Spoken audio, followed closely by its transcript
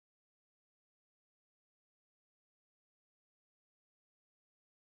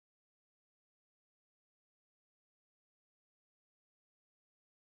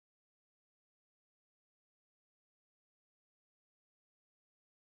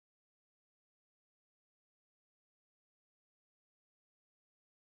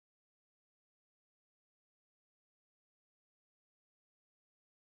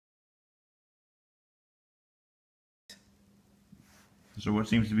So what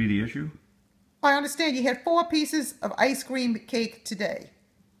seems to be the issue? I understand you had 4 pieces of ice cream cake today.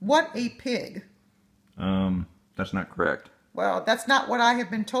 What a pig. That's not correct. Well, that's not what I have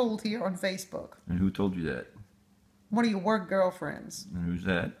been told here on Facebook. And who told you that? One of your work girlfriends. And who's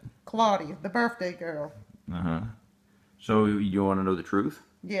that? Claudia, the birthday girl. Uh-huh. So you want to know the truth?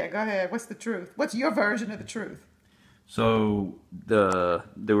 Yeah, go ahead. What's the truth? What's your version of the truth? So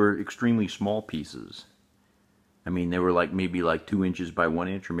there were extremely small pieces. I mean, they were maybe 2 inches by 1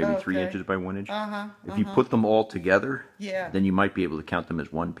 inch, or maybe 3 Okay. inches by 1 inch. Uh-huh. If you put them all together, Yeah. then you might be able to count them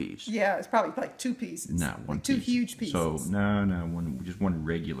as one piece. Yeah, it's probably like 2 pieces. No, one like 2 piece. huge pieces. So just one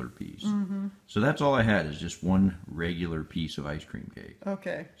regular piece. So that's all I had is just one regular piece of ice cream cake.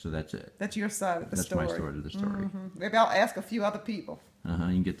 Okay. So that's it. That's your side of the That's story. my side of the story. Maybe I'll ask a few other people. You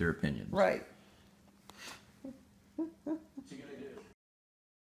can get their opinions. Right.